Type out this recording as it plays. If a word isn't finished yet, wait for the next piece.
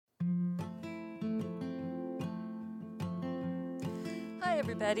Hi,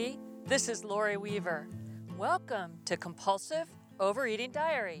 everybody. This is Lori Weaver. Welcome to Compulsive Overeating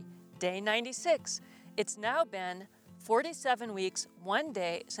Diary, Day 96. It's now been 47 weeks, 1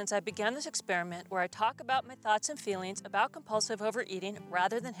 day since I began this experiment where I talk about my thoughts and feelings about compulsive overeating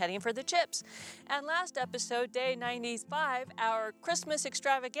rather than heading for the chips. And last episode, Day 95, our Christmas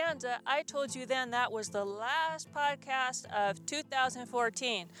extravaganza, I told you then that was the last podcast of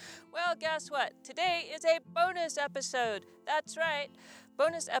 2014. Well, guess what? Today is a bonus episode. That's right.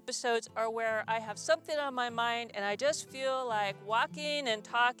 Bonus episodes are where I have something on my mind and I just feel like walking and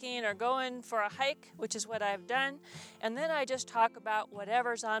talking or going for a hike, which is what I've done, and then I just talk about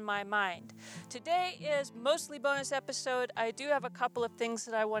whatever's on my mind. Today is mostly bonus episode. I do have a couple of things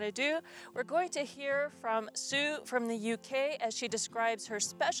that I want to do. We're going to hear from Sue from the UK as she describes her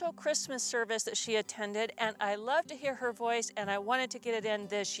special Christmas service that she attended, and I love to hear her voice and I wanted to get it in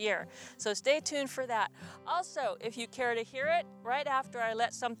this year. So stay tuned for that. Also, if you care to hear it, right after I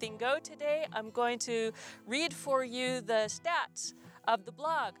let something go today, I'm going to read for you the stats of the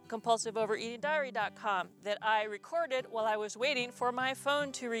blog, compulsiveovereatingdiary.com, that I recorded while I was waiting for my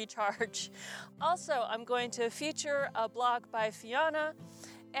phone to recharge. Also, I'm going to feature a blog by Fiona,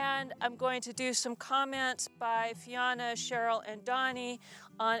 and I'm going to do some comments by Fiona, Cheryl, and Donnie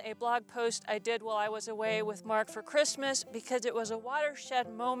on a blog post I did while I was away with Mark for Christmas because it was a watershed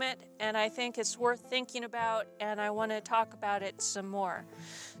moment and I think it's worth thinking about and I want to talk about it some more.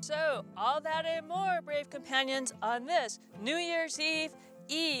 So, all that and more, brave companions, on this New Year's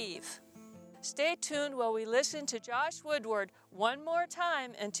Eve. Stay tuned while we listen to Josh Woodward one more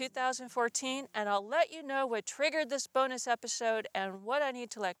time in 2014, and I'll let you know what triggered this bonus episode and what I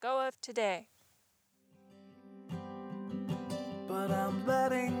need to let go of today. But I'm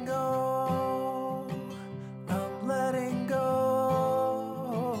letting go,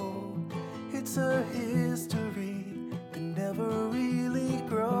 it's a history that never really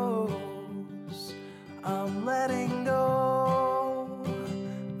grows. I'm letting go,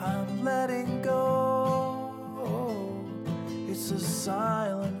 it's a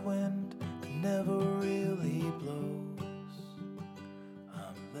silent wind that never really blows.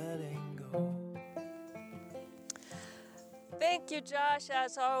 I'm letting go. Thank you, Josh,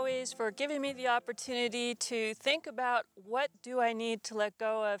 as always, for giving me the opportunity to think about what do I need to let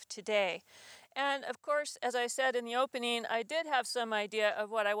go of today. And of course, as I said in the opening, I did have some idea of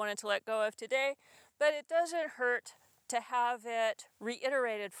what I wanted to let go of today, but it doesn't hurt to have it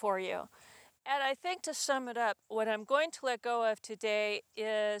reiterated for you. And I think to sum it up, what I'm going to let go of today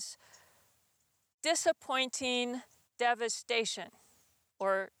is disappointing devastation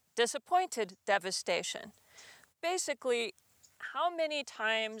or disappointed devastation. Basically, how many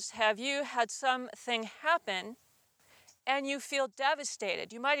times have you had something happen and you feel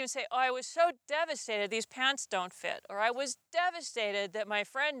devastated? You might even say, oh, I was so devastated these pants don't fit. Or I was devastated that my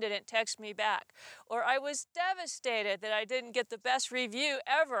friend didn't text me back. Or I was devastated that I didn't get the best review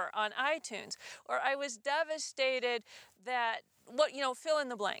ever on iTunes. Or I was devastated that, fill in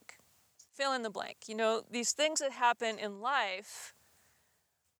the blank. Fill in the blank. These things that happen in life,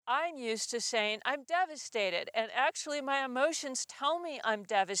 I'm used to saying I'm devastated, and actually my emotions tell me I'm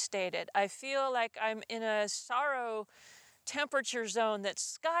devastated. I feel like I'm in a sorrow temperature zone that's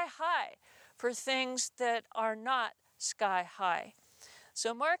sky high for things that are not sky high.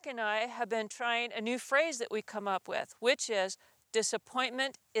 So Mark and I have been trying a new phrase that we come up with, which is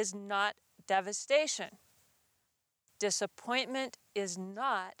disappointment is not devastation. Disappointment is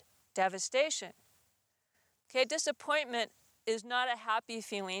not devastation. Okay, disappointment is not a happy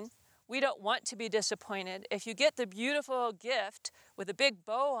feeling. We don't want to be disappointed. If you get the beautiful gift with a big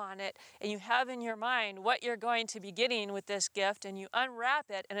bow on it and you have in your mind what you're going to be getting with this gift and you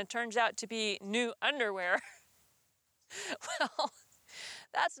unwrap it and it turns out to be new underwear, well,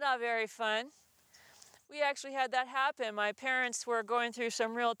 that's not very fun. We actually had that happen. My parents were going through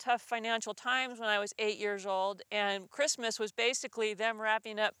some real tough financial times when I was 8 years old, and Christmas was basically them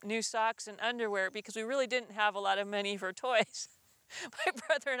wrapping up new socks and underwear because we really didn't have a lot of money for toys. My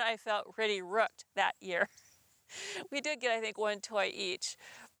brother and I felt pretty rooked that year. We did get, I think, one toy each.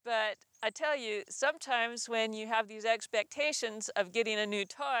 But I tell you, sometimes when you have these expectations of getting a new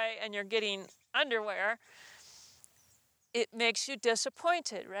toy and you're getting underwear, it makes you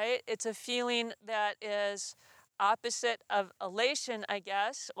disappointed, right? It's a feeling that is opposite of elation, I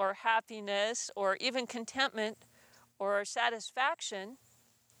guess, or happiness, or even contentment, or satisfaction.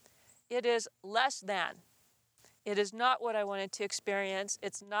 It is less than. It is not what I wanted to experience.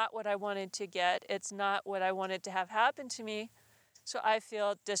 It's not what I wanted to get. It's not what I wanted to have happen to me. So I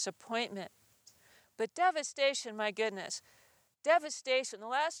feel disappointment. But devastation, my goodness, Devastation. The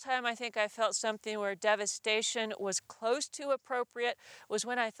last time I think I felt something where devastation was close to appropriate was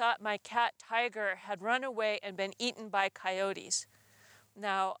when I thought my cat Tiger had run away and been eaten by coyotes.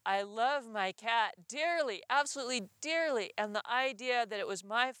 Now, I love my cat dearly, absolutely dearly, and the idea that it was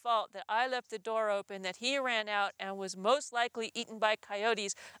my fault that I left the door open, that he ran out and was most likely eaten by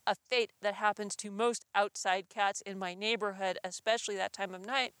coyotes, a fate that happens to most outside cats in my neighborhood, especially that time of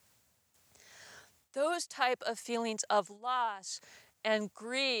night. Those type of feelings of loss and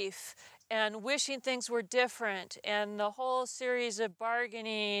grief and wishing things were different and the whole series of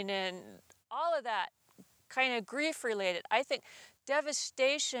bargaining and all of that kind of grief related. I think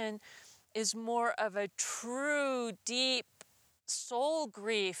devastation is more of a true, deep soul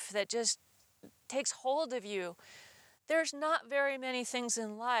grief that just takes hold of you. There's not very many things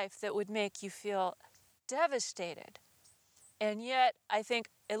in life that would make you feel devastated. And yet, I think,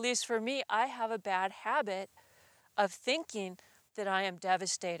 at least for me, I have a bad habit of thinking that I am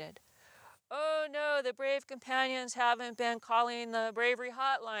devastated. Oh no, the brave companions haven't been calling the bravery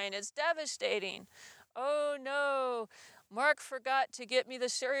hotline. It's devastating. Oh no, Mark forgot to get me the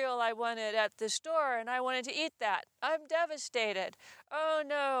cereal I wanted at the store and I wanted to eat that. I'm devastated. Oh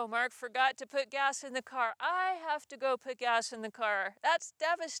no, Mark forgot to put gas in the car. I have to go put gas in the car. That's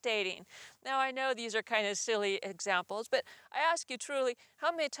devastating. Now I know these are kind of silly examples, but I ask you truly,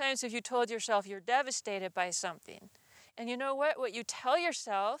 how many times have you told yourself you're devastated by something? And you know what? What you tell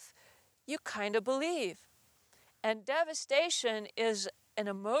yourself, you kind of believe. And devastation is an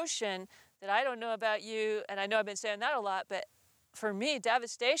emotion that I don't know about you, and I know I've been saying that a lot, but for me,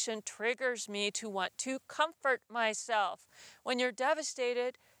 devastation triggers me to want to comfort myself. When you're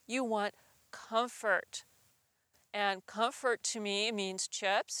devastated, you want comfort. And comfort to me means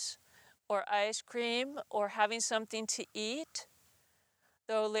chips or ice cream or having something to eat.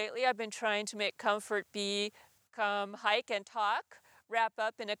 Though lately I've been trying to make comfort be come hike and talk, wrap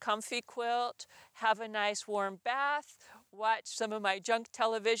up in a comfy quilt, have a nice warm bath, watch some of my junk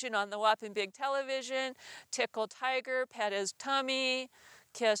television on the whopping big television, tickle Tiger, pet his tummy,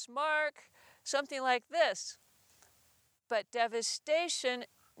 kiss Mark, something like this. But devastation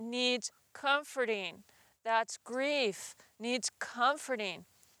needs comforting. That's grief, needs comforting.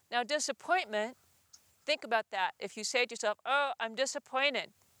 Now, disappointment, think about that. If you say to yourself, oh, I'm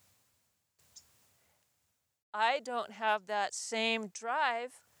disappointed, I don't have that same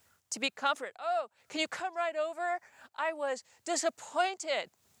drive to be comforted. Oh, can you come right over? I was disappointed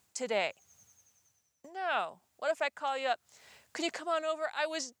today. No. What if I call you up? Can you come on over? I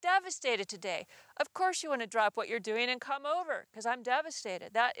was devastated today. Of course you want to drop what you're doing and come over because I'm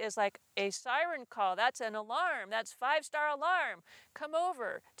devastated. That is like a siren call. That's an alarm. That's 5-star alarm. Come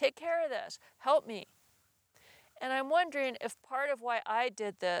over. Take care of this. Help me. And I'm wondering if part of why I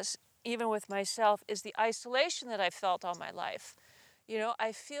did this, even with myself, is the isolation that I've felt all my life. You know,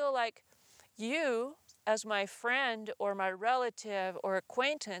 I feel like you, as my friend or my relative or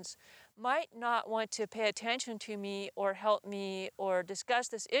acquaintance, might not want to pay attention to me or help me or discuss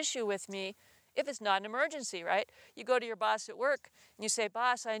this issue with me if it's not an emergency, right? You go to your boss at work and you say,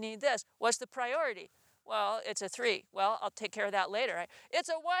 boss, I need this. What's the priority? Well, it's a 3. Well, I'll take care of that later, right? It's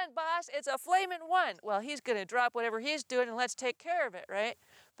a 1, boss. It's a flaming 1. Well, he's going to drop whatever he's doing and let's take care of it, right?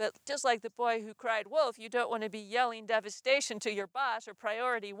 But just like the boy who cried wolf, you don't want to be yelling devastation to your boss or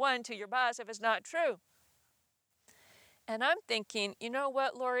priority 1 to your boss if it's not true. And I'm thinking, you know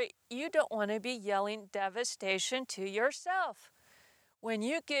what, Lori? You don't want to be yelling devastation to yourself. When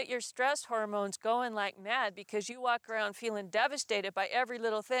you get your stress hormones going like mad because you walk around feeling devastated by every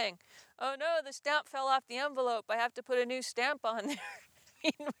little thing. Oh no, the stamp fell off the envelope. I have to put a new stamp on there.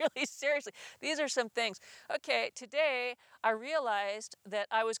 I mean, really seriously, these are some things. Okay, today I realized that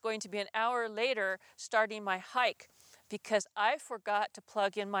I was going to be an hour later starting my hike because I forgot to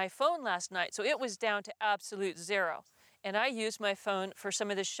plug in my phone last night. So it was down to absolute 0. And I use my phone for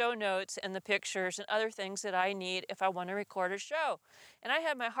some of the show notes and the pictures and other things that I need if I want to record a show. And I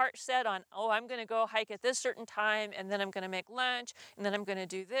had my heart set on, oh, I'm going to go hike at this certain time, and then I'm going to make lunch, and then I'm going to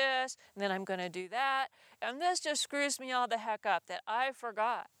do this, and then I'm going to do that. And this just screws me all the heck up that I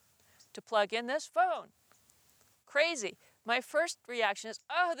forgot to plug in this phone. Crazy. My first reaction is,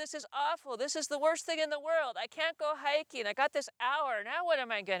 oh, this is awful. This is the worst thing in the world. I can't go hiking. I got this hour. Now what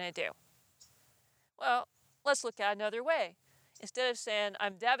am I going to do? Well, let's look at another way. Instead of saying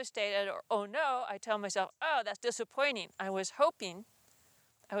I'm devastated or oh no, I tell myself, oh, that's disappointing. I was hoping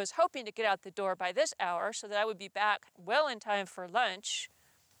to get out the door by this hour so that I would be back well in time for lunch.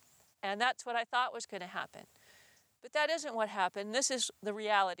 And that's what I thought was going to happen. But that isn't what happened. This is the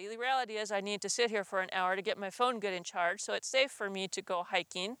reality. The reality is I need to sit here for an hour to get my phone good in charge so it's safe for me to go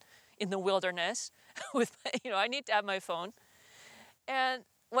hiking in the wilderness with I need to have my phone. And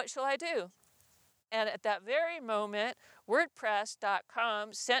what shall I do? And at that very moment,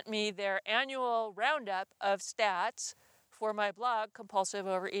 WordPress.com sent me their annual roundup of stats for my blog,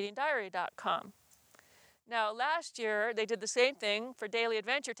 CompulsiveOvereatingDiary.com. Now, last year, they did the same thing for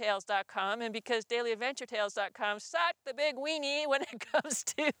DailyAdventureTales.com, and because DailyAdventureTales.com sucked the big weenie when it comes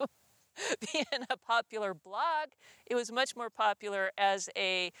to being a popular blog, it was much more popular as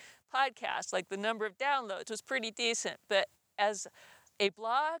a podcast. Like the number of downloads was pretty decent, but as a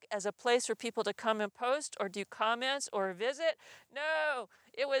blog, as a place for people to come and post or do comments or visit, no,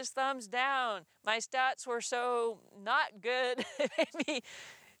 it was thumbs down. My stats were so not good, it made me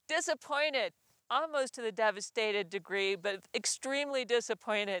disappointed, almost to the devastated degree, but extremely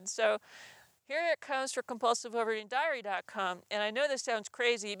disappointed. So here it comes for CompulsiveOvereatingDiary.com, and I know this sounds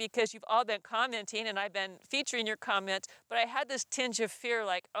crazy because you've all been commenting and I've been featuring your comments, but I had this tinge of fear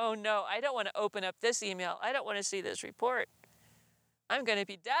like, oh no, I don't want to open up this email. I don't want to see this report. I'm going to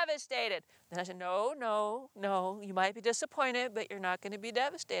be devastated. And I said, no, you might be disappointed, but you're not going to be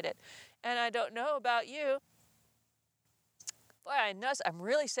devastated. And I don't know about you. Boy, I know I'm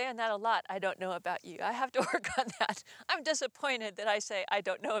really saying that a lot. I don't know about you. I have to work on that. I'm disappointed that I say I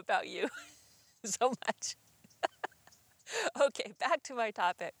don't know about you so much. Okay, back to my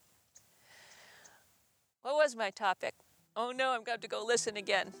topic. What was my topic? Oh no, I'm going to go listen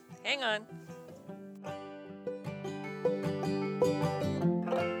again. Hang on.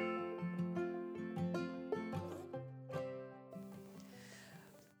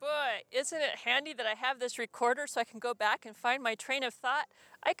 Boy, isn't it handy that I have this recorder so I can go back and find my train of thought?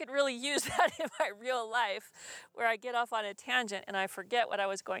 I could really use that in my real life where I get off on a tangent and I forget what I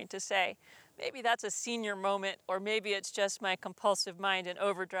was going to say. Maybe that's a senior moment, or maybe it's just my compulsive mind in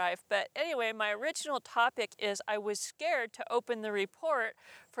overdrive. But anyway, my original topic is I was scared to open the report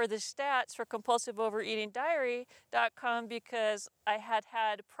for the stats for CompulsiveOvereatingDiary.com because I had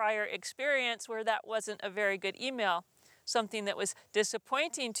had prior experience where that wasn't a very good email. Something that was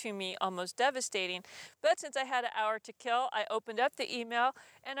disappointing to me, almost devastating. But since I had an hour to kill, I opened up the email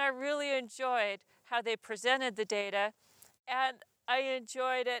and I really enjoyed how they presented the data, and I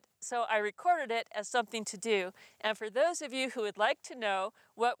enjoyed it, so I recorded it as something to do. And for those of you who would like to know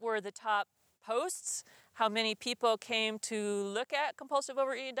what were the top posts, how many people came to look at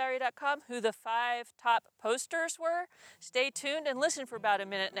CompulsiveOvereatingDiary.com, who the 5 top posters were, stay tuned and listen for about a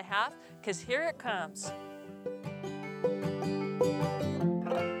minute and a half, because here it comes.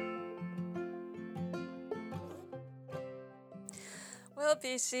 Well,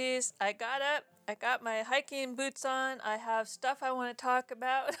 BCs, I got up, I got my hiking boots on, I have stuff I want to talk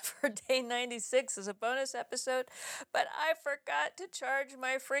about for day 96 as a bonus episode, but I forgot to charge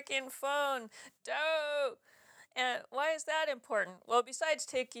my freaking phone. Doh! And why is that important? Well, besides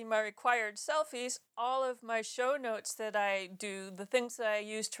taking my required selfies, all of my show notes that I do, the things that I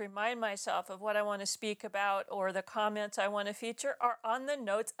use to remind myself of what I want to speak about or the comments I want to feature, are on the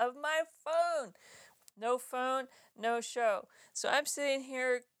notes of my phone. No phone, no show. So I'm sitting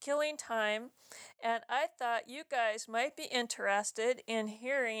here killing time, and I thought you guys might be interested in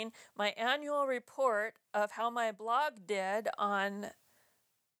hearing my annual report of how my blog did on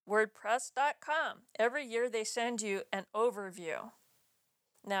WordPress.com. Every year they send you an overview.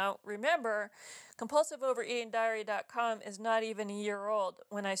 Now, remember, CompulsiveOvereatingDiary.com is not even a year old.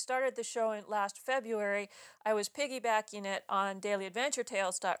 When I started the show in last February, I was piggybacking it on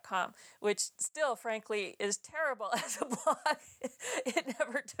DailyAdventureTales.com, which still, frankly, is terrible as a blog. It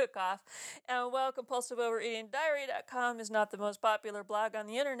never took off. And while CompulsiveOvereatingDiary.com is not the most popular blog on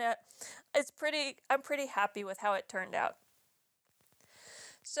the internet, I'm pretty happy with how it turned out.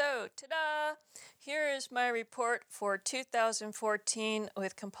 So, ta-da! Here is my report for 2014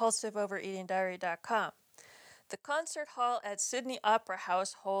 with CompulsiveOvereatingDiary.com. The concert hall at Sydney Opera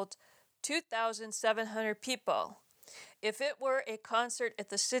House holds 2,700 people. If it were a concert at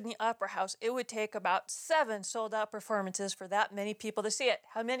the Sydney Opera House, it would take about 7 sold-out performances for that many people to see it.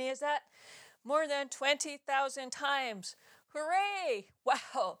 How many is that? More than 20,000 times. Hooray!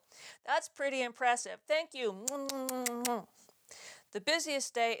 Wow, that's pretty impressive. Thank you. The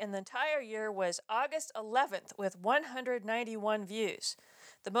busiest day in the entire year was August 11th with 191 views.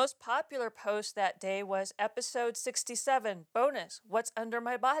 The most popular post that day was episode 67, bonus, What's Under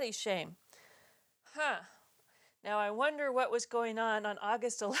My Body Shame. Now I wonder what was going on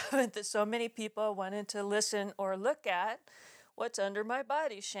August 11th that so many people wanted to listen or look at What's Under My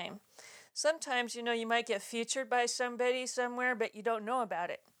Body Shame. Sometimes, you might get featured by somebody somewhere, but you don't know about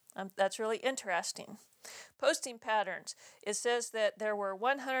it. That's really interesting. Posting patterns. It says that there were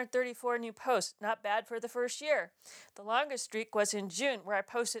 134 new posts. Not bad for the first year. The longest streak was in June, where I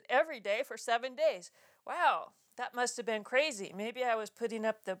posted every day for 7 days. Wow, That must have been crazy. Maybe I was putting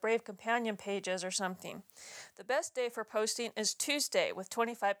up the Brave Companion pages or something. The best day for posting is Tuesday with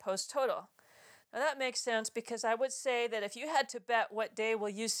 25 posts total. Now that makes sense because I would say that if you had to bet what day will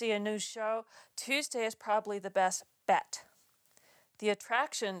you see a new show, Tuesday is probably the best bet. The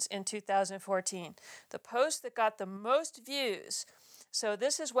attractions in 2014, the post that got the most views. So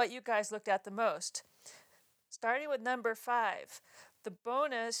this is what you guys looked at the most. Starting with number 5, the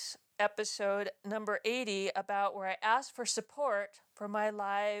bonus episode number 80 about where I asked for support for my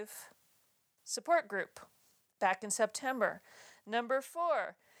live support group back in September. Number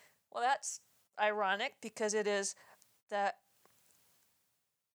 4, well, that's ironic because it is the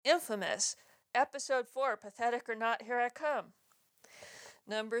infamous episode 4, Pathetic or Not, Here I Come.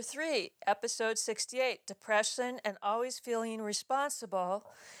 Number 3, episode 68, Depression and Always Feeling Responsible,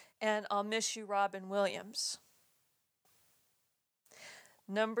 and I'll Miss You, Robin Williams.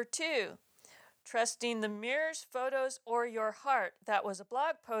 Number 2, Trusting the Mirrors, Photos, or Your Heart. That was a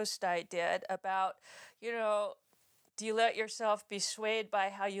blog post I did about, do you let yourself be swayed by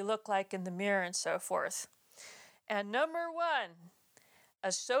how you look like in the mirror and so forth. And number 1,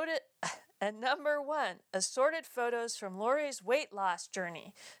 assorted photos from Lori's weight loss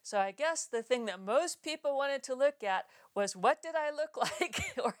journey. So I guess the thing that most people wanted to look at was, what did I look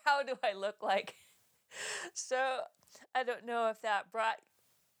like or how do I look like? So I don't know if that brought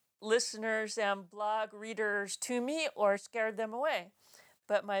listeners and blog readers to me or scared them away,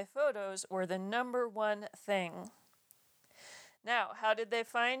 but my photos were the number 1 thing. Now, how did they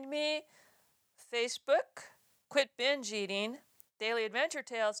find me? Facebook, Quit Binge Eating,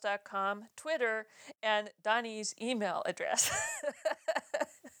 DailyAdventureTales.com, Twitter, and Donnie's email address.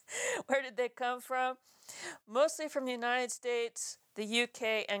 Where did they come from? Mostly from the United States, the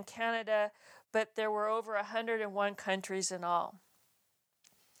UK, and Canada, but there were over 101 countries in all.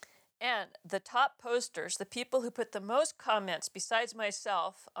 And the top posters, the people who put the most comments besides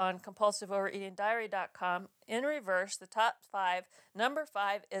myself on CompulsiveOvereatingDiary.com, in reverse, the top 5, number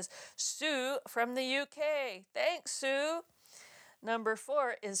 5 is Sue from the UK. Thanks, Sue. Number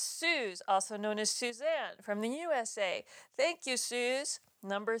 4 is Suze, also known as Suzanne from the USA. Thank you, Suze.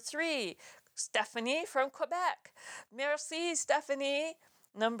 Number 3, Stephanie from Quebec. Merci, Stephanie.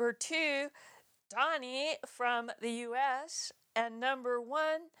 Number 2, Donnie from the US. And number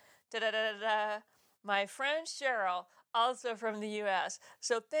 1, my friend Cheryl, also from the US.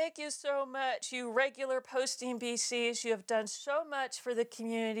 So thank you so much, you regular posting BCs. You have done so much for the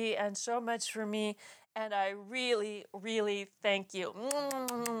community and so much for me, and I really, really thank you.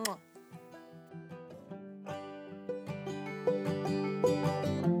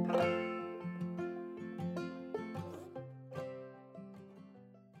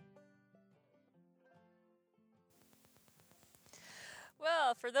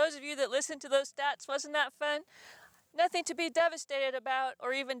 Well, for those of you that listened to those stats, wasn't that fun? Nothing to be devastated about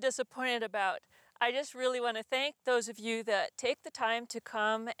or even disappointed about. I just really want to thank those of you that take the time to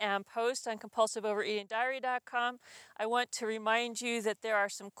come and post on CompulsiveOvereatingDiary.com. I want to remind you that there are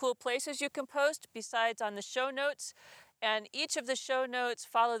some cool places you can post besides on the show notes. And each of the show notes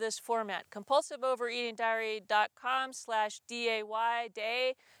follow this format: CompulsiveOvereatingDiary.com/DAY,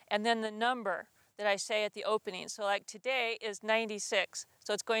 day, and then the number that I say at the opening. So like today is 96.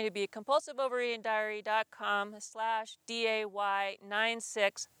 So it's going to be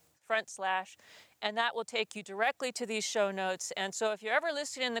CompulsiveOvereatingDiary.com/DAY96 / and that will take you directly to these show notes. And so if you're ever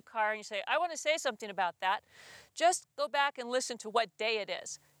listening in the car and you say, I want to say something about that, just go back and listen to what day it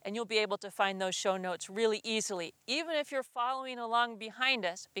is, and you'll be able to find those show notes really easily, even if you're following along behind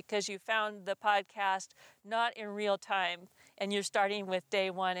us because you found the podcast not in real time and you're starting with day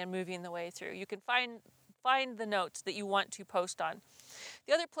 1 and moving the way through. You can find the notes that you want to post on.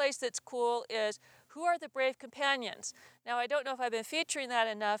 The other place that's cool is Who Are the Brave Companions? Now, I don't know if I've been featuring that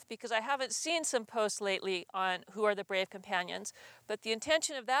enough because I haven't seen some posts lately on Who Are the Brave Companions, but the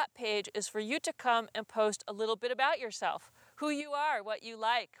intention of that page is for you to come and post a little bit about yourself, who you are, what you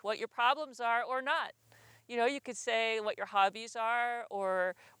like, what your problems are or not. You could say what your hobbies are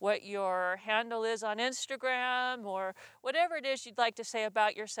or what your handle is on Instagram or whatever it is you'd like to say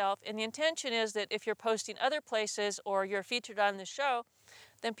about yourself. And the intention is that if you're posting other places or you're featured on the show,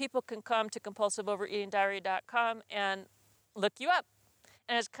 then people can come to CompulsiveOvereatingDiary.com and look you up.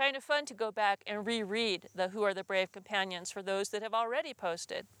 And it's kind of fun to go back and reread the Who Are the Brave Companions for those that have already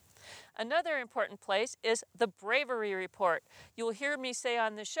posted. Another important place is the Bravery Report. You'll hear me say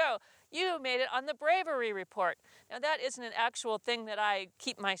on the show, you made it on the Bravery Report. Now that isn't an actual thing that I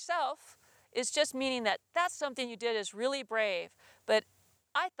keep myself. It's just meaning that that's something you did is really brave. But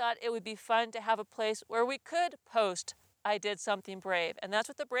I thought it would be fun to have a place where we could post I did something brave. And that's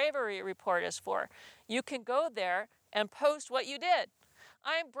what the Bravery Report is for. you can go there and post what you did.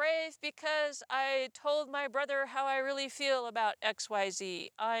 I'm brave because I told my brother how I really feel about XYZ.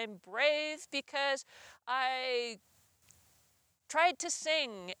 I'm brave because I tried to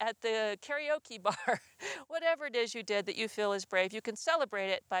sing at the karaoke bar. Whatever it is you did that you feel is brave, you can celebrate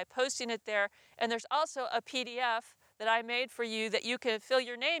it by posting it there. And there's also a PDF that I made for you that you can fill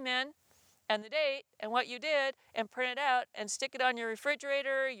your name in and the date and what you did and print it out and stick it on your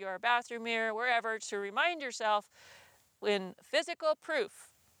refrigerator, your bathroom mirror, wherever, to remind yourself in physical proof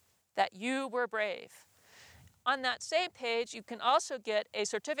that you were brave. On that same page, you can also get a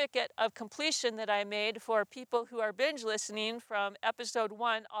certificate of completion that I made for people who are binge listening from episode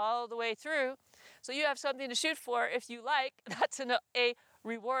 1 all the way through. So you have something to shoot for if you like. That's a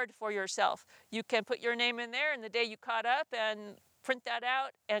reward for yourself. You can put your name in there and the day you caught up and print that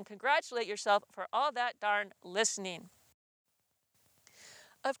out and congratulate yourself for all that darn listening.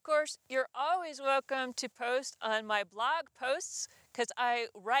 Of course, you're always welcome to post on my blog posts, because I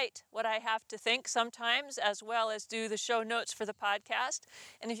write what I have to think sometimes, as well as do the show notes for the podcast.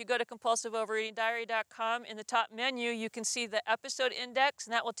 And if you go to compulsiveovereatingdiary.com, in the top menu, you can see the episode index,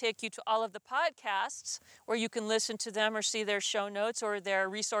 and that will take you to all of the podcasts where you can listen to them or see their show notes or their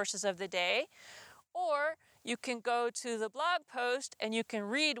resources of the day. Or you can go to the blog post and you can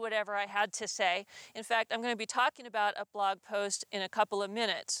read whatever I had to say. In fact, I'm going to be talking about a blog post in a couple of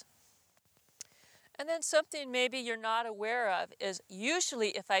minutes. And then something maybe you're not aware of is usually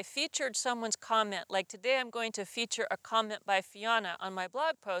if I featured someone's comment, like today I'm going to feature a comment by Fiona on my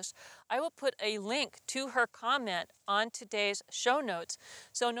blog post, I will put a link to her comment on today's show notes.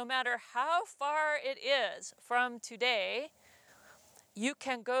 So no matter how far it is from today, you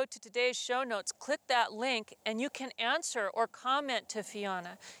can go to today's show notes, click that link, and you can answer or comment to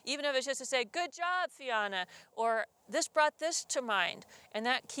Fiona. Even if it's just to say, good job, Fiona, or this brought this to mind. And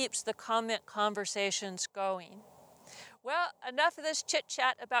that keeps the comment conversations going. Well, enough of this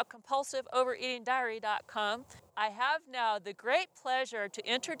chit-chat about compulsiveovereatingdiary.com. I have now the great pleasure to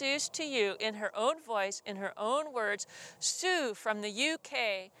introduce to you, in her own voice, in her own words, Sue from the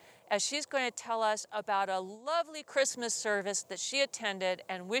UK, as she's going to tell us about a lovely Christmas service that she attended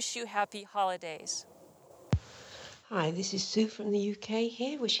and wish you happy holidays. Hi, this is Sue from the UK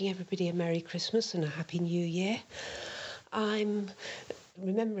here, wishing everybody a Merry Christmas and a Happy New Year. I'm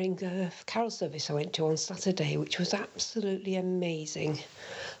remembering a carol service I went to on Saturday, which was absolutely amazing.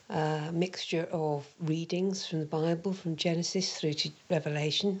 Mixture of readings from the Bible, from Genesis through to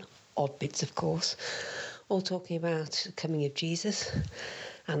Revelation, odd bits of course, all talking about the coming of Jesus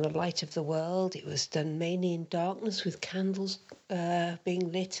and the light of the world. It was done mainly in darkness with candles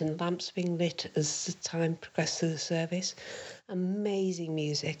being lit and lamps being lit as the time progressed through the service. Amazing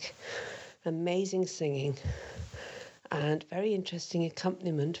music, amazing singing, and very interesting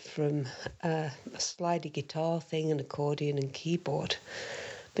accompaniment from a slidey guitar thing, an accordion and keyboard.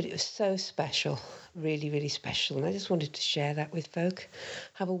 But it was so special, really, really special. And I just wanted to share that with folk.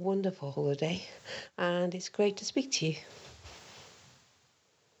 Have a wonderful holiday, and it's great to speak to you.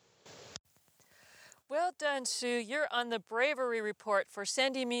 Well done, Sue. You're on the bravery report for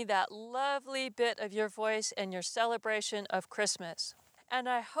sending me that lovely bit of your voice and your celebration of Christmas. And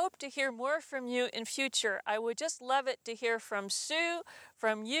I hope to hear more from you in future. I would just love it to hear from Sue,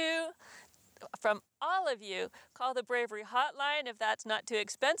 from you, from all of you. Call the Bravery Hotline if that's not too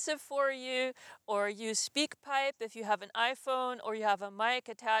expensive for you, or use SpeakPipe if you have an iPhone or you have a mic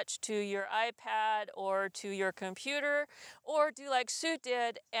attached to your iPad or to your computer, or do like Sue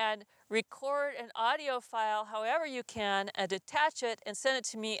did and record an audio file however you can and attach it and send it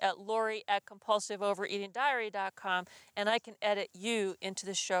to me at Lori@compulsiveovereatingdiary.com, and I can edit you into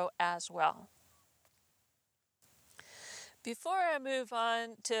the show as well. Before I move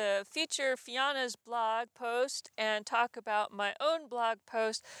on to feature Fiona's blog post and talk about my own blog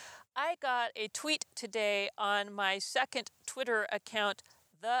post, I got a tweet today on my second Twitter account,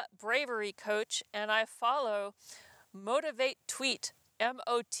 The Bravery Coach, and I follow Motivate Tweet,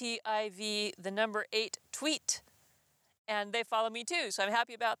 MOTIV, the number 8 tweet. And they follow me too, so I'm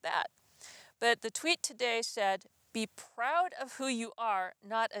happy about that. But the tweet today said, be proud of who you are,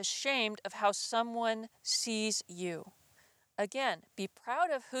 not ashamed of how someone sees you. Again, be proud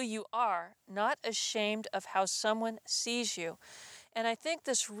of who you are, not ashamed of how someone sees you. And I think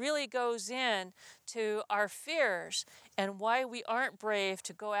this really goes in to our fears and why we aren't brave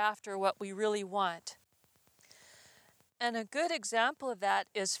to go after what we really want. And a good example of that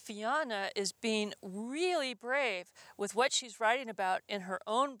is Fiona is being really brave with what she's writing about in her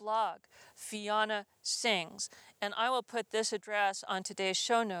own blog, Fiona Sings. And I will put this address on today's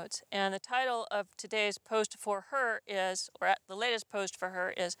show notes. And the title of today's post for her is, or the latest post for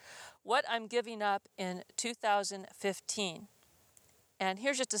her is, what I'm giving up in 2015. And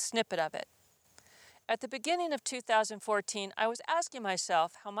here's just a snippet of it. At the beginning of 2014, I was asking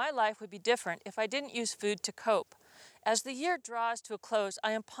myself how my life would be different if I didn't use food to cope. As the year draws to a close,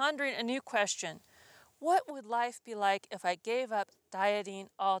 I am pondering a new question. What would life be like if I gave up dieting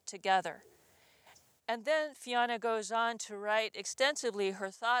altogether? And then Fiona goes on to write extensively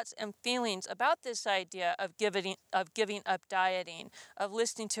her thoughts and feelings about this idea of giving up dieting, of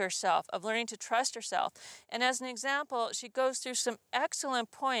listening to herself, of learning to trust herself. And as an example, she goes through some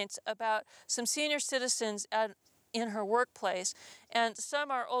excellent points about some senior citizens in her workplace, and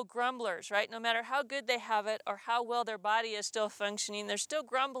some are old grumblers, right? No matter how good they have it or how well their body is still functioning, they're still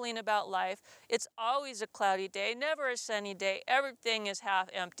grumbling about life. It's always a cloudy day, never a sunny day. Everything is half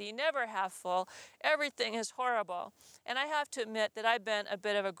empty, never half full. Everything is horrible. And I have to admit that I've been a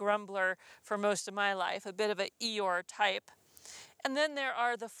bit of a grumbler for most of my life, a bit of an Eeyore type. And then there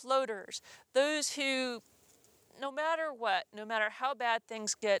are the floaters, those who no matter what, no matter how bad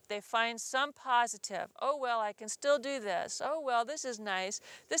things get, they find some positive. Oh, well, I can still do this. Oh, well, this is nice.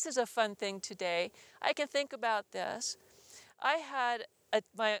 This is a fun thing today. I can think about this. I had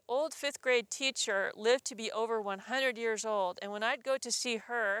my old 5th grade teacher lived to be over 100 years old, and when I'd go to see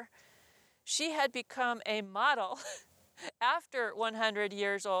her, she had become a model after 100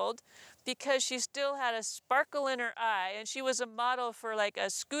 years old because she still had a sparkle in her eye, and she was a model for like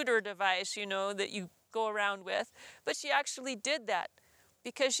a scooter device, that you go around with, but she actually did that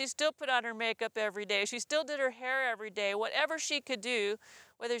because she still put on her makeup every day. She still did her hair every day. Whatever she could do,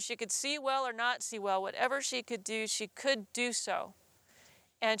 whether she could see well or not see well, whatever she could do so.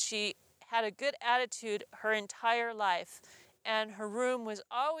 And she had a good attitude her entire life. And her room was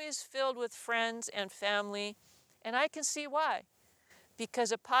always filled with friends and family. And I can see why.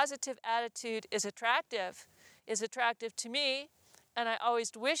 Because a positive attitude is attractive to me. And I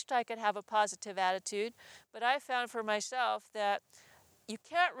always wished I could have a positive attitude, but I found for myself that you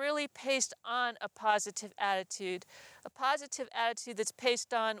can't really paste on a positive attitude. A positive attitude that's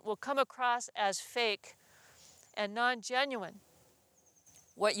pasted on will come across as fake and non-genuine.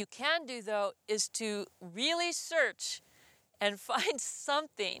 What you can do, though, is to really search and find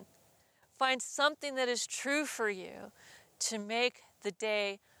something that is true for you to make the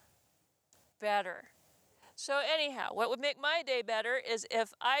day better. So anyhow, what would make my day better is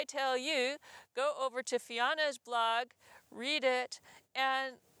if I tell you, go over to Fiona's blog, read it,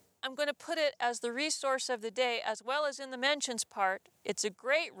 and I'm going to put it as the resource of the day as well as in the mentions part. It's a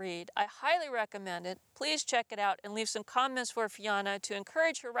great read. I highly recommend it. Please check it out and leave some comments for Fiona to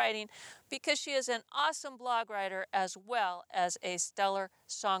encourage her writing because she is an awesome blog writer as well as a stellar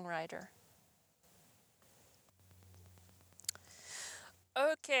songwriter.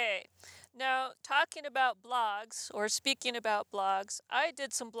 Okay. Now, talking about blogs, or speaking about blogs, I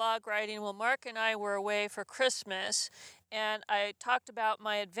did some blog writing while Mark and I were away for Christmas, and I talked about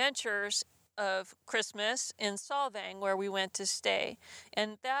my adventures of Christmas in Solvang, where we went to stay.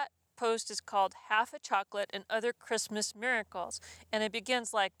 And that post is called Half a Chocolate and Other Christmas Miracles, and it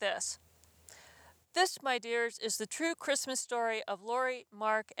begins like this. This, my dears, is the true Christmas story of Lori,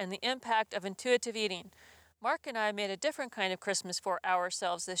 Mark, and the impact of intuitive eating. Mark and I made a different kind of Christmas for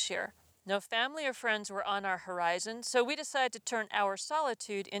ourselves this year. No family or friends were on our horizon, so we decided to turn our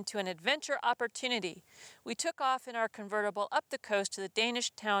solitude into an adventure opportunity. We took off in our convertible up the coast to the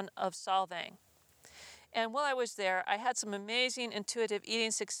Danish town of Solvang. And while I was there, I had some amazing intuitive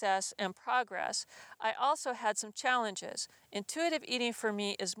eating success and progress. I also had some challenges. Intuitive eating for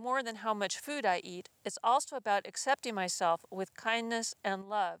me is more than how much food I eat. It's also about accepting myself with kindness and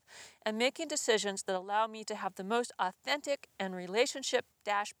love, and making decisions that allow me to have the most authentic and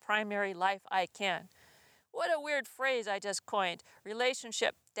relationship-primary life I can. What a weird phrase I just coined,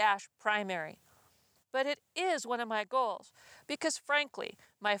 relationship-primary. But it is one of my goals because, frankly,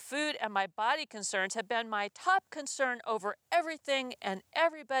 my food and my body concerns have been my top concern over everything and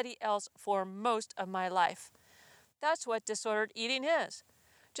everybody else for most of my life. That's what disordered eating is.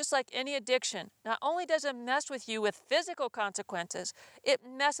 Just like any addiction, not only does it mess with you with physical consequences, it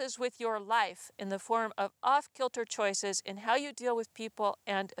messes with your life in the form of off-kilter choices in how you deal with people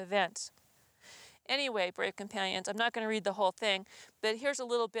and events. Anyway, brave companions, I'm not going to read the whole thing, but here's a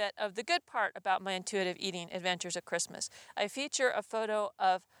little bit of the good part about my intuitive eating adventures at Christmas. I feature a photo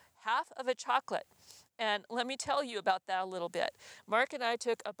of half of a chocolate, and let me tell you about that a little bit. Mark and I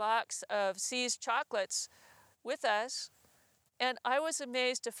took a box of See's chocolates with us, and I was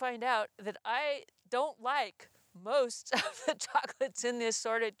amazed to find out that I don't like most of the chocolates in the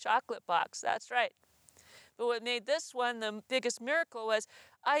assorted chocolate box. That's right. But what made this one the biggest miracle was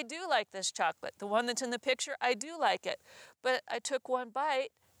I do like this chocolate. The one that's in the picture, I do like it. But I took one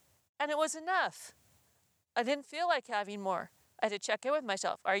bite and it was enough. I didn't feel like having more. I had to check in with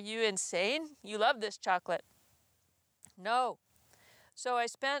myself. Are you insane? You love this chocolate. No. So I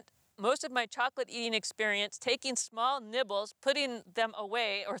spent most of my chocolate eating experience taking small nibbles, putting them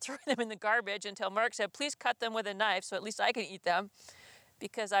away or throwing them in the garbage until Mark said, please cut them with a knife so at least I can eat them,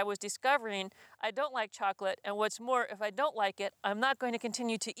 because I was discovering I don't like chocolate, and what's more, if I don't like it, I'm not going to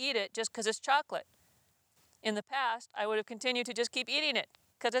continue to eat it just because it's chocolate. In the past, I would have continued to just keep eating it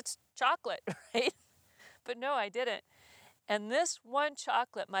because it's chocolate, right? But no, I didn't. And this one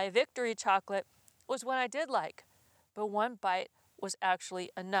chocolate, my victory chocolate, was one I did like, but one bite was actually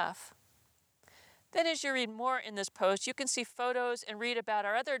enough. Then as you read more in this post, you can see photos and read about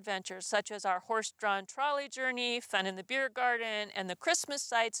our other adventures, such as our horse-drawn trolley journey, fun in the beer garden, and the Christmas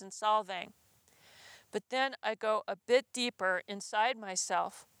sights in Solvang. But then I go a bit deeper inside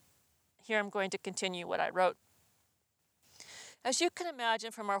myself. Here I'm going to continue what I wrote. As you can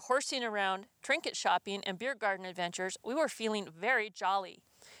imagine from our horsing around, trinket shopping, and beer garden adventures, we were feeling very jolly.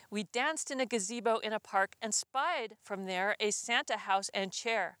 We danced in a gazebo in a park and spied from there a Santa house and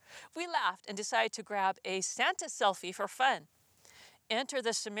chair. We laughed and decided to grab a Santa selfie for fun. Enter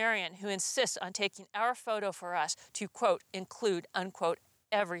the Sumerian who insists on taking our photo for us to, quote, include, unquote,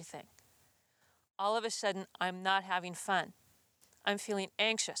 everything. All of a sudden, I'm not having fun. I'm feeling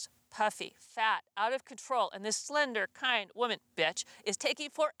anxious, puffy, fat, out of control, and this slender, kind woman, bitch, is taking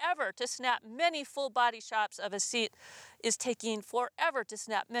forever to snap many full body shots of a scene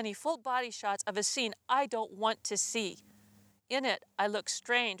I don't want to see. In it, I look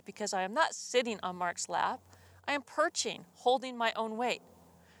strained because I am not sitting on Mark's lap. I am perching, holding my own weight.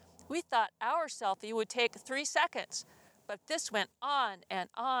 We thought our selfie would take 3 seconds, but this went on and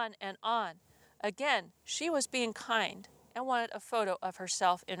on and on. Again, she was being kind and wanted a photo of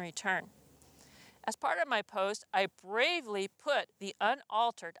herself in return. As part of my post, I bravely put the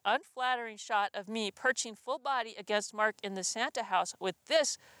unaltered, unflattering shot of me perching full body against Mark in the Santa house with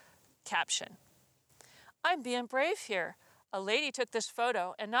this caption. I'm being brave here. A lady took this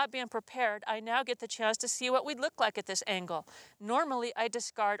photo, and not being prepared, I now get the chance to see what we'd look like at this angle. Normally, I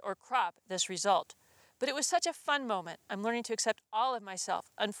discard or crop this result. But it was such a fun moment. I'm learning to accept all of myself,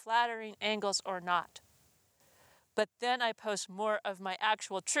 unflattering angles or not. But then I post more of my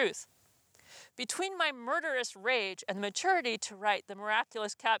actual truth. Between my murderous rage and the maturity to write the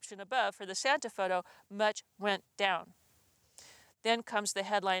miraculous caption above for the Santa photo, much went down. Then comes the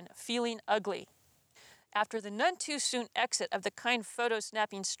headline, Feeling Ugly. After the none too soon exit of the kind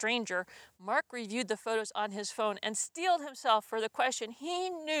photo-snapping stranger, Mark reviewed the photos on his phone and steeled himself for the question he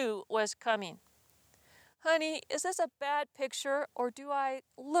knew was coming. Honey, is this a bad picture or do I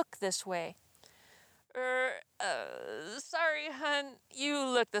look this way? Sorry, hun, you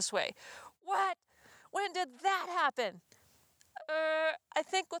look this way. What? When did that happen? I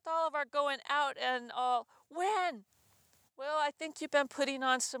think with all of our going out and all. When? Well, I think you've been putting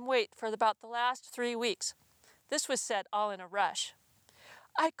on some weight for about the last 3 weeks. This was said all in a rush.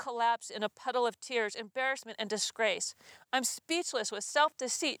 I collapsed in a puddle of tears, embarrassment, and disgrace. I'm speechless with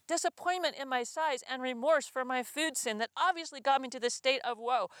self-deceit, disappointment in my size, and remorse for my food sin that obviously got me to this state of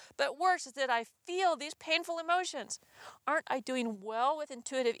woe. But worse is that I feel these painful emotions. Aren't I doing well with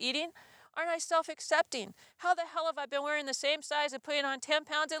intuitive eating? Aren't I self-accepting? How the hell have I been wearing the same size and putting on 10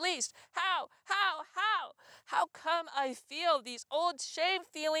 pounds at least? How? How come I feel these old shame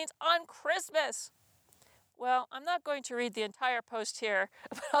feelings on Christmas? Well, I'm not going to read the entire post here,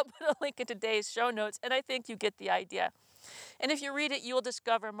 but I'll put a link in today's show notes, and I think you get the idea. And if you read it, you will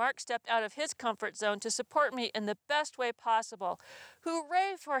discover Mark stepped out of his comfort zone to support me in the best way possible.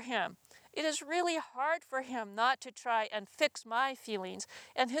 Hooray for him! It is really hard for him not to try and fix my feelings,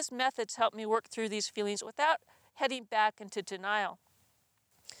 and his methods help me work through these feelings without heading back into denial.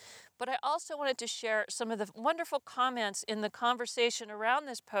 But I also wanted to share some of the wonderful comments in the conversation around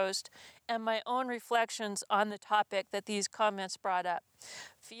this post and my own reflections on the topic that these comments brought up.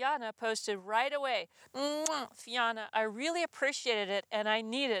 Fiona posted right away, Fiona, I really appreciated it and I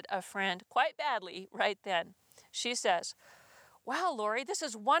needed a friend quite badly right then. She says, wow, Lori, this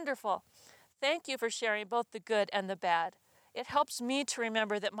is wonderful. Thank you for sharing both the good and the bad. It helps me to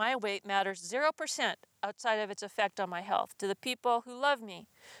remember that my weight matters 0% outside of its effect on my health to the people who love me.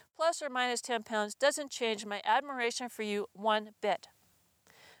 Plus or minus 10 pounds doesn't change my admiration for you one bit.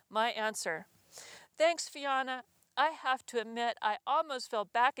 My answer, thanks, Fiona. I have to admit I almost fell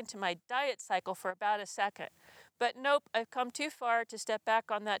back into my diet cycle for about a second. But nope, I've come too far to step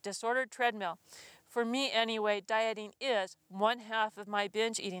back on that disordered treadmill. For me anyway, dieting is 1/2 of my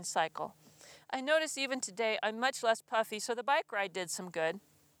binge eating cycle. I notice even today I'm much less puffy, so the bike ride did some good.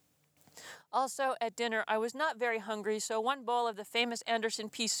 Also, at dinner, I was not very hungry, so one bowl of the famous Anderson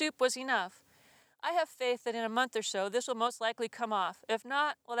pea soup was enough. I have faith that in a month or so, this will most likely come off. If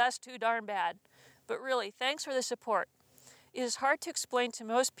not, well, that's too darn bad. But really, thanks for the support. It is hard to explain to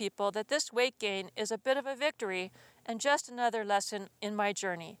most people that this weight gain is a bit of a victory and just another lesson in my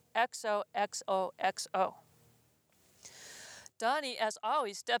journey. XOXOXO. Donnie, as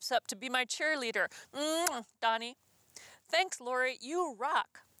always, steps up to be my cheerleader. Donnie. Thanks, Lori. You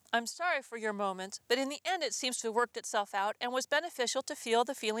rock. I'm sorry for your moments, but in the end it seems to have worked itself out and was beneficial to feel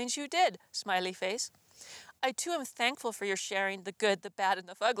the feelings you did. Smiley face. I too am thankful for your sharing the good, the bad, and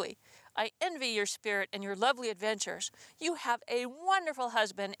the fugly. I envy your spirit and your lovely adventures. You have a wonderful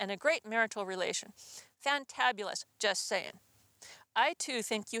husband and a great marital relation. Fantabulous, just saying. I too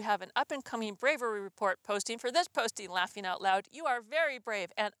think you have an up-and-coming bravery report posting for this posting, laughing out loud. You are very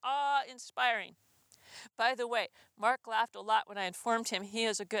brave and awe-inspiring. By the way, Mark laughed a lot when I informed him he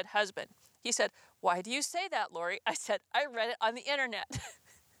is a good husband. He said, "Why do you say that, Lori?" I said, "I read it on the internet."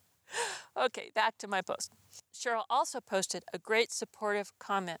 Okay, back to my post. Cheryl also posted a great supportive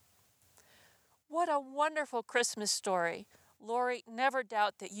comment. What a wonderful Christmas story. Lori, never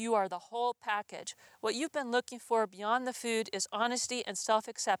doubt that you are the whole package. What you've been looking for beyond the food is honesty and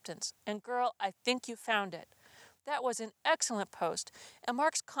self-acceptance. And girl, I think you found it. That was an excellent post. And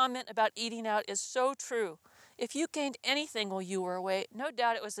Mark's comment about eating out is so true. If you gained anything while you were away, no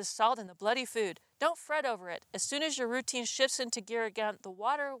doubt it was the salt and the bloody food. Don't fret over it. As soon as your routine shifts into gear again, the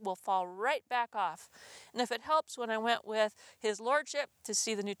water will fall right back off. And if it helps, when I went with his lordship to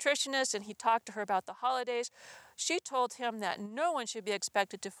see the nutritionist and he talked to her about the holidays, she told him that no one should be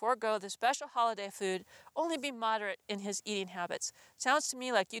expected to forego the special holiday food, only be moderate in his eating habits. Sounds to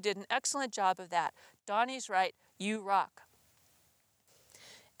me like you did an excellent job of that. Donnie's right. You rock.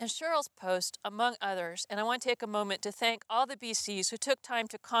 And Cheryl's post, among others, and I want to take a moment to thank all the BCs who took time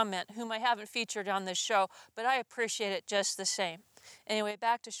to comment, whom I haven't featured on this show, but I appreciate it just the same. Anyway,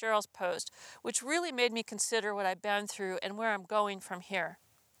 back to Cheryl's post, which really made me consider what I've been through and where I'm going from here.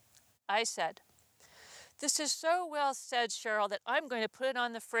 I said, "This is so well said, Cheryl, that I'm going to put it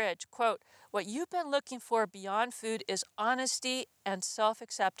on the fridge. Quote, what you've been looking for beyond food is honesty and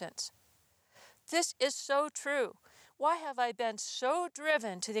self-acceptance. This is so true. Why have I been so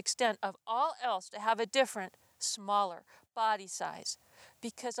driven to the extent of all else to have a different, smaller body size?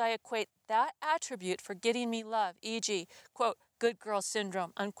 Because I equate that attribute for getting me love, e.g., quote, good girl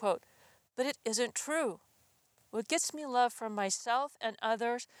syndrome, unquote. But it isn't true. What gets me love from myself and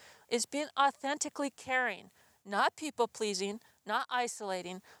others is being authentically caring, not people-pleasing, not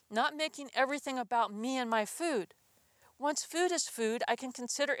isolating, not making everything about me and my food. Once food is food, I can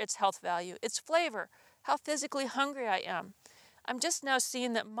consider its health value, its flavor, how physically hungry I am. I'm just now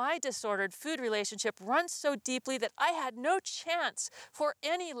seeing that my disordered food relationship runs so deeply that I had no chance for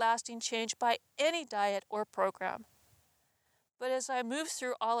any lasting change by any diet or program. But as I move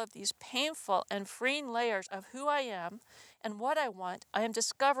through all of these painful and freeing layers of who I am and what I want, I am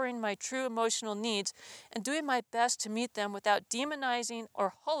discovering my true emotional needs and doing my best to meet them without demonizing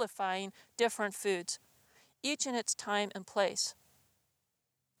or holifying different foods, each in its time and place.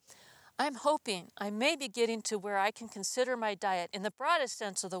 I'm hoping I may be getting to where I can consider my diet, in the broadest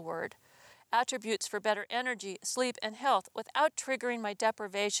sense of the word, attributes for better energy, sleep, and health without triggering my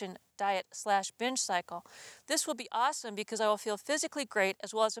deprivation diet/binge cycle. This will be awesome because I will feel physically great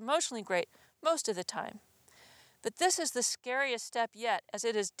as well as emotionally great most of the time. But this is the scariest step yet, as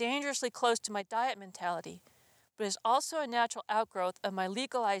it is dangerously close to my diet mentality, but is also a natural outgrowth of my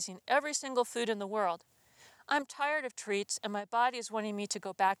legalizing every single food in the world. I'm tired of treats, and my body is wanting me to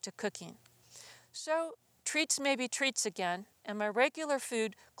go back to cooking. So, treats may be treats again, and my regular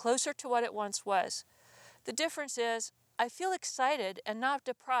food closer to what it once was. The difference is, I feel excited and not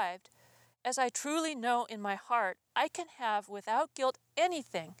deprived, as I truly know in my heart I can have without guilt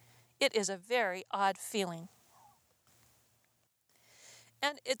anything. It is a very odd feeling.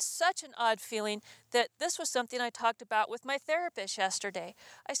 And it's such an odd feeling that this was something I talked about with my therapist yesterday.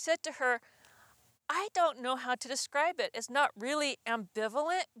 I said to her, I don't know how to describe it. It's not really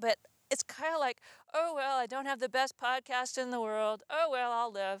ambivalent, but it's kind of like, oh, well, I don't have the best podcast in the world. Oh, well,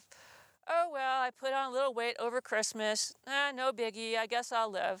 I'll live. Oh, well, I put on a little weight over Christmas. No biggie. I guess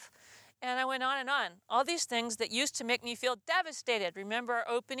I'll live. And I went on and on. All these things that used to make me feel devastated. Remember our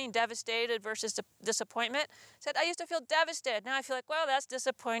opening, devastated versus disappointment? Said, I used to feel devastated. Now I feel like, well, that's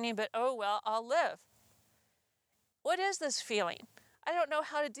disappointing, but oh, well, I'll live. What is this feeling? I don't know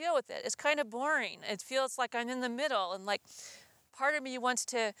how to deal with it. It's kind of boring. It feels like I'm in the middle, and like part of me wants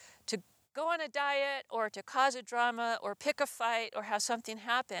to go on a diet or to cause a drama or pick a fight or have something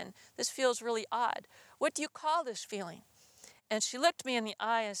happen. This feels really odd. What do you call this feeling? And she looked me in the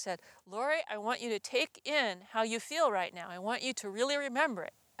eye and said, Lori, I want you to take in how you feel right now. I want you to really remember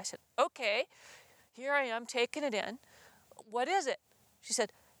it. I said, okay, here I am taking it in. What is it? She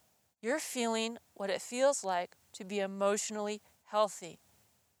said, you're feeling what it feels like to be emotionally healthy.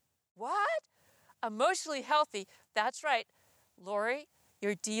 What? Emotionally healthy? That's right. Lori,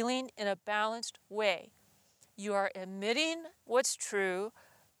 you're dealing in a balanced way. You are admitting what's true,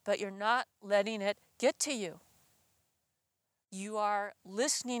 but you're not letting it get to you. You are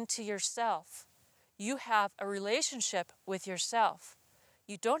listening to yourself. You have a relationship with yourself.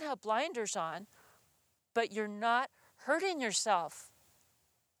 You don't have blinders on, but you're not hurting yourself.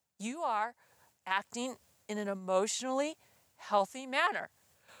 You are acting in an emotionally healthy manner.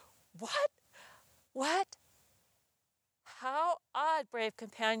 What? How odd, brave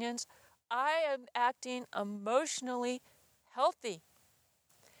companions. I am acting emotionally healthy.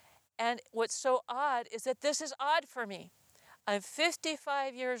 And what's so odd is that this is odd for me. I'm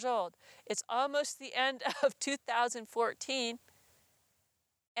 55 years old. It's almost the end of 2014.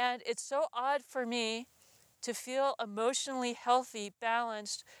 And it's so odd for me to feel emotionally healthy,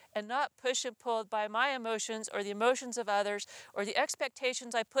 balanced, and not pushed and pulled by my emotions or the emotions of others or the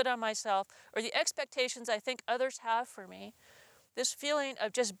expectations I put on myself or the expectations I think others have for me. This feeling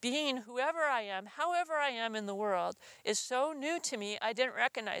of just being whoever I am, however I am in the world, is so new to me, I didn't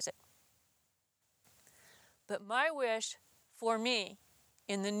recognize it. But my wish for me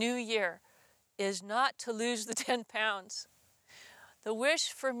in the new year is not to lose the 10 pounds. The wish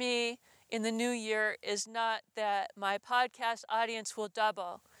for me in the new year is not that my podcast audience will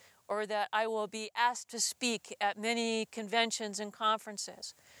double or that I will be asked to speak at many conventions and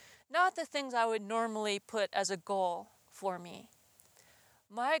conferences. Not the things I would normally put as a goal for me.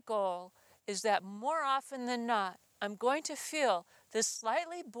 My goal is that more often than not, I'm going to feel this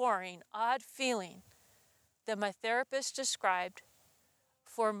slightly boring, odd feeling that my therapist described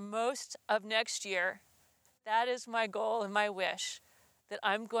for most of next year. That is my goal and my wish, that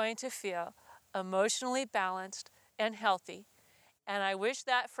I'm going to feel emotionally balanced and healthy. And I wish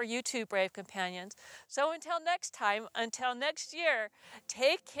that for you too, brave companions. So until next time, until next year,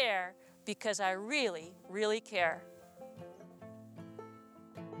 take care, because I really, really care.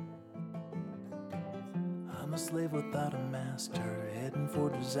 I'm a slave without a master, heading for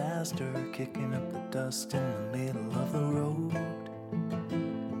disaster, kicking up the dust in the middle of the road.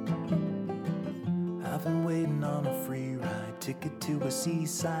 I've been waiting on a free ride, ticket to a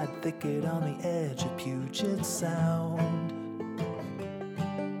seaside thicket on the edge of Puget Sound.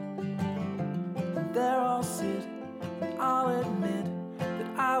 And there I'll sit, and I'll admit that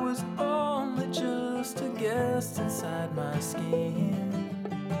I was only just a guest inside my skin.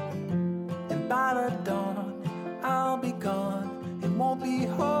 And by the dawn, I'll be gone and won't be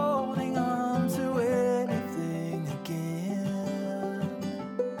holding on to anything again.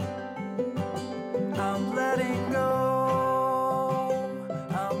 I'm letting go,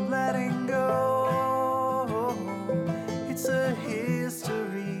 I'm letting go. It's a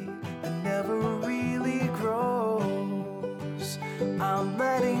history that never really grows. I'm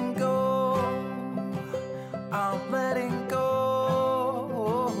letting go, I'm letting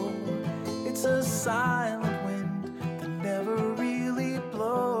go. It's a silence